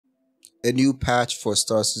A new patch for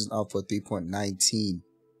Star Citizen Alpha 3.19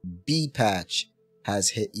 B patch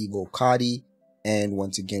has hit EVOCATI, and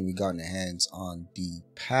once again we got in the hands on the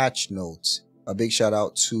patch notes. A big shout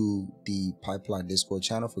out to the Pipeline Discord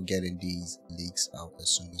channel for getting these leaks out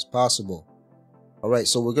as soon as possible. Alright,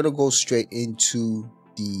 so we're gonna go straight into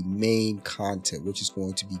the main content, which is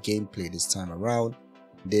going to be gameplay this time around.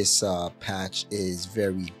 This patch is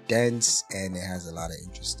very dense and it has a lot of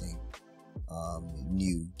interesting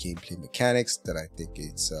new gameplay mechanics that I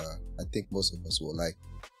think most of us will like.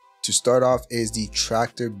 To start off is the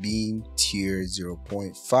Tractor Beam Tier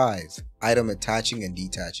 0.5 item attaching and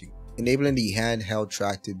detaching, enabling the handheld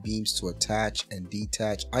tractor beams to attach and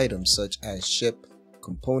detach items such as ship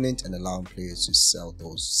components and allowing players to sell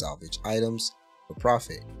those salvage items for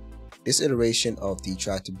profit. This iteration of the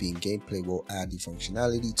Tractor Beam gameplay will add the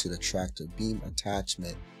functionality to the Tractor Beam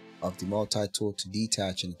attachment of the multi-tool to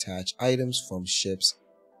detach and attach items from ships'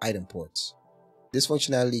 item ports. This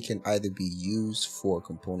functionality can either be used for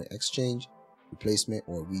component exchange, replacement,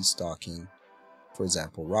 or restocking, for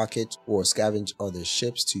example rockets, or scavenge other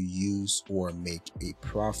ships to use or make a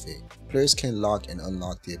profit. Players can lock and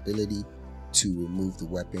unlock the ability to remove the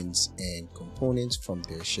weapons and components from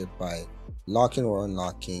their ship by locking or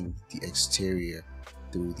unlocking the exterior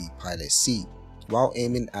through the pilot seat. While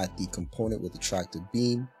aiming at the component with the tractor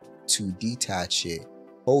beam to detach it,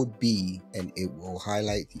 hold B and it will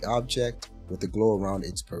highlight the object with a glow around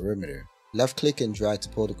its perimeter. Left click and drag to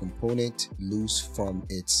pull the component loose from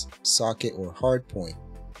its socket or hard point.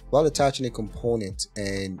 While attaching a component,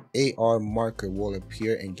 an AR marker will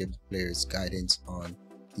appear and give players guidance on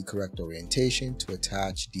the correct orientation to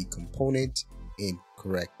attach the component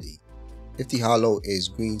incorrectly. If the hollow is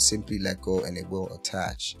green, simply let go and it will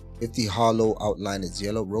attach. If the hollow outline is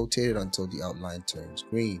yellow, rotate it until the outline turns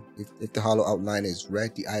green. If the hollow outline is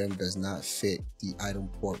red, the item does not fit the item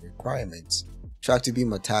port requirements. Tractor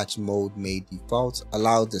Beam Attach Mode made default,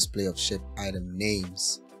 allow display of ship item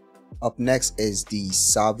names. Up next is the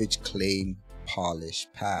Salvage Claim Polish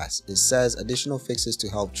Pass. It says additional fixes to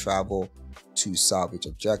help travel to salvage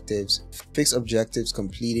objectives, fix objectives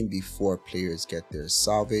completing before players get their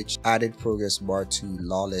salvage, added progress bar to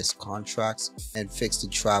lawless contracts, and fix the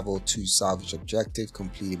travel to salvage objective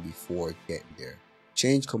completed before getting there.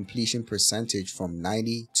 Change completion percentage from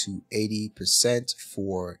 90 to 80%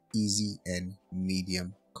 for easy and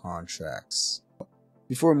medium contracts.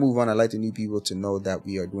 Before we move on, I'd like the new people to know that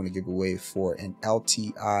we are doing a giveaway for an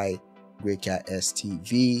LTI Greatcat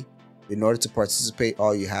STV. In order to participate,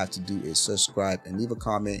 all you have to do is subscribe and leave a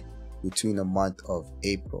comment between the month of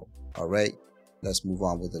April. Alright, let's move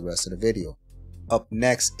on with the rest of the video. Up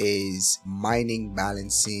next is Mining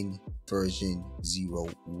Balancing version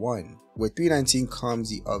 01. With 3.19 comes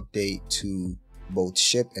the update to both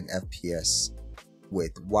ship and FPS,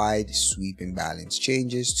 with wide sweeping balance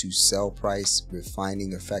changes to sell price,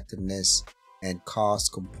 refining effectiveness and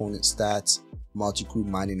cost, component stats, multi-crew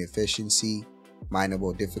mining efficiency,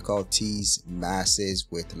 mineable difficulties, masses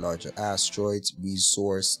with larger asteroids,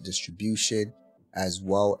 resource distribution, as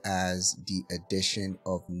well as the addition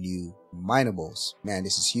of new minables. Man,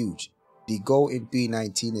 this is huge. The goal in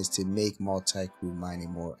 3.19 is to make multi-crew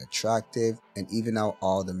mining more attractive and even out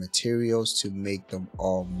all the materials to make them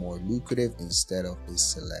all more lucrative instead of a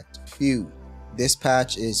select few. This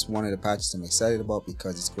patch is one of the patches I'm excited about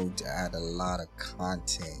because it's going to add a lot of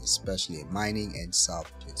content, especially in mining and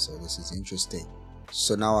salvaging, so this is interesting.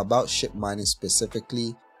 So now about ship mining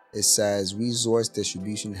specifically, it says resource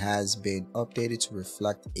distribution has been updated to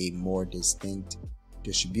reflect a more distinct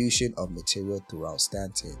distribution of material throughout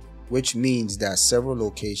Stanton, which means that several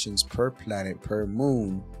locations per planet per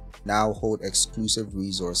moon now hold exclusive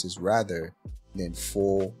resources rather than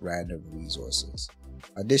full random resources.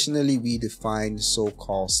 Additionally, we define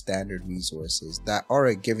so-called standard resources that are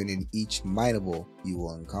a given in each mineable you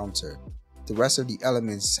will encounter. The rest of the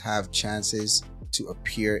elements have chances to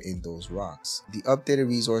appear in those rocks. The updated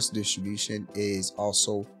resource distribution is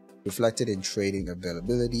also reflected in trading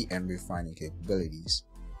availability and refining capabilities.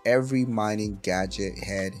 Every mining gadget,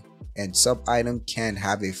 head, and sub-item can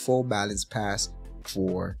have a full balance pass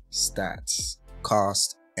for stats,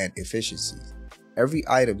 cost, and efficiency. Every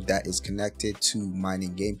item that is connected to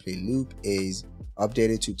mining gameplay loop is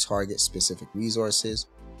updated to target specific resources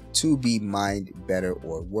to be mined better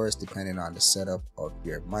or worse depending on the setup of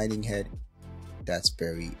your mining head. That's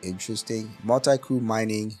very interesting. Multi-crew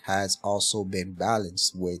mining has also been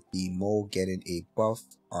balanced, with the mole getting a buff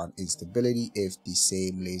on instability if the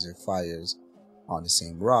same laser fires on the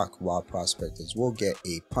same rock, while prospectors will get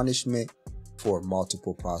a punishment for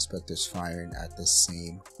multiple prospectors firing at the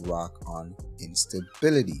same rock on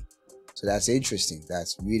instability. So that's interesting.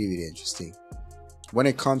 That's really interesting. When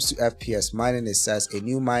it comes to FPS mining, it says a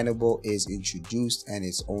new mineable is introduced and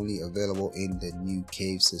it's only available in the new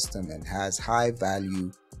cave system and has high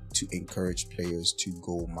value to encourage players to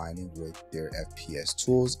go mining with their FPS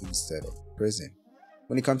tools instead of prison.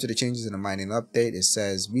 When it comes to the changes in the mining update, it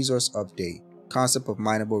says resource update, concept of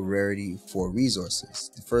mineable rarity for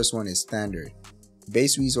resources. The first one is standard.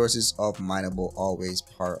 Base resources of mineable always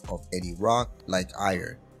part of any rock like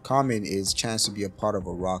iron. Common is chance to be a part of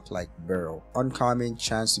a rock like beryl. Uncommon,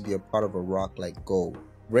 chance to be a part of a rock like gold.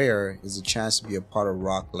 Rare is a chance to be a part of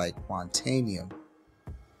rock like quantanium.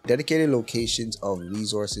 Dedicated locations of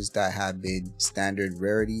resources that have been standard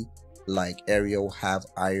rarity like aerial have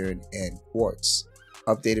iron and quartz.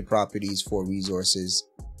 Updated properties for resources.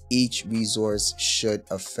 Each resource should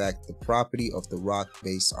affect the property of the rock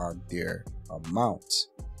based on their amount.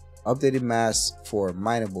 Updated mass for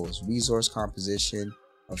minables. Resource composition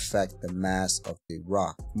affect the mass of the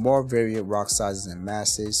rock. More variant rock sizes and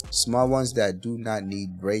masses. Small ones that do not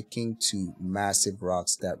need breaking to massive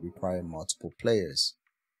rocks that require multiple players.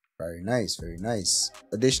 Very nice, very nice.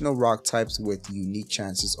 Additional rock types with unique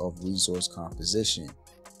chances of resource composition.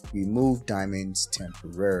 Remove diamonds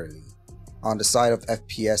temporarily. On the side of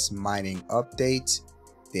FPS mining update,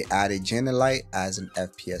 they added Genelite as an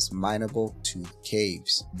FPS mineable to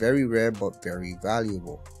caves. Very rare but very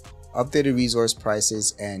valuable. Updated resource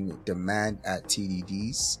prices and demand at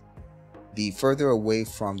TDDs. The further away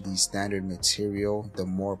from the standard material, the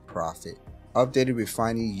more profit. Updated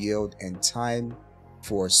refining yield and time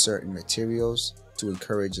for certain materials to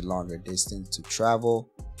encourage longer distance to travel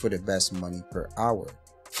for the best money per hour.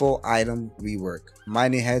 Full item rework.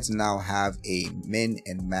 Mining heads now have a min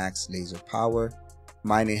and max laser power.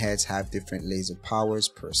 Mining heads have different laser powers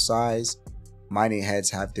per size. Mining heads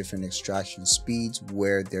have different extraction speeds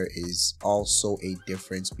where there is also a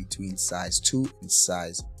difference between size 2 and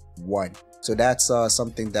size 1. So that's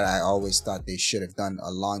something that I always thought they should have done a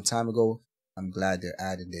long time ago. I'm glad they're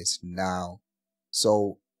adding this now.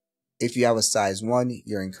 So if you have a size 1,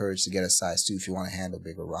 you're encouraged to get a size 2 if you want to handle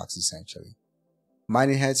bigger rocks essentially.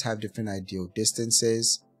 Mining heads have different ideal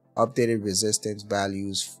distances. Updated resistance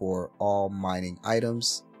values for all mining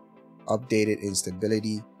items. Updated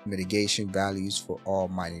instability mitigation values for all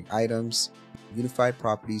mining items. Unified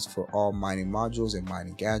properties for all mining modules and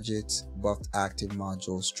mining gadgets. Buffed active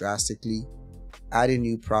modules drastically. Added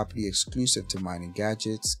new property exclusive to mining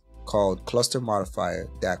gadgets called cluster modifier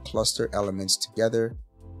that cluster elements together.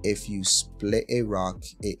 If you split a rock,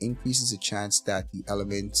 it increases the chance that the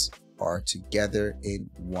elements are together in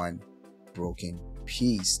one broken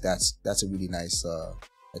piece. That's a really nice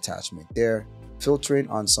attachment there. Filtering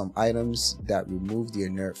on some items that remove the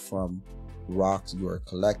inert from rocks you are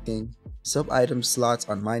collecting. Sub item slots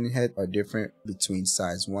on mining head are different between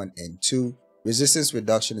size 1 and 2. Resistance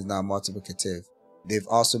reduction is now multiplicative. They've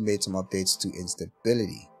also made some updates to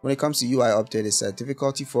instability. When it comes to UI update, it said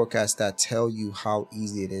difficulty forecasts that tell you how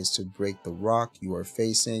easy it is to break the rock you are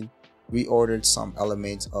facing. Reordered some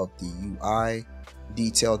elements of the UI.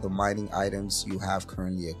 Detailed the mining items you have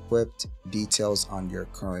currently equipped. Details on your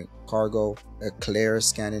current cargo. A clear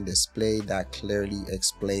scanning display that clearly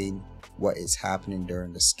explains what is happening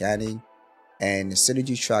during the scanning. And the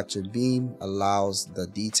Synergy Tractor Beam allows the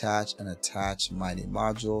detach and attach mining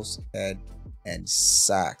modules, head, and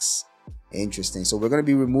sacks. Interesting. So we're going to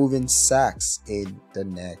be removing sacks in the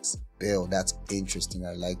next build. That's interesting.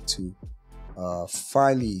 I like to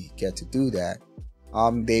finally get to do that.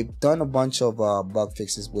 They've done a bunch of bug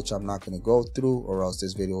fixes which I'm not going to go through, or else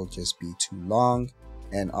this video will just be too long,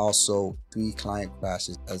 and also 3 client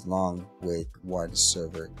crashes along with 1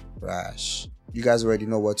 server crash. You guys already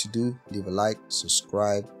know what to do. Leave a like,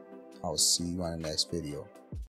 subscribe. I'll see you on the next video.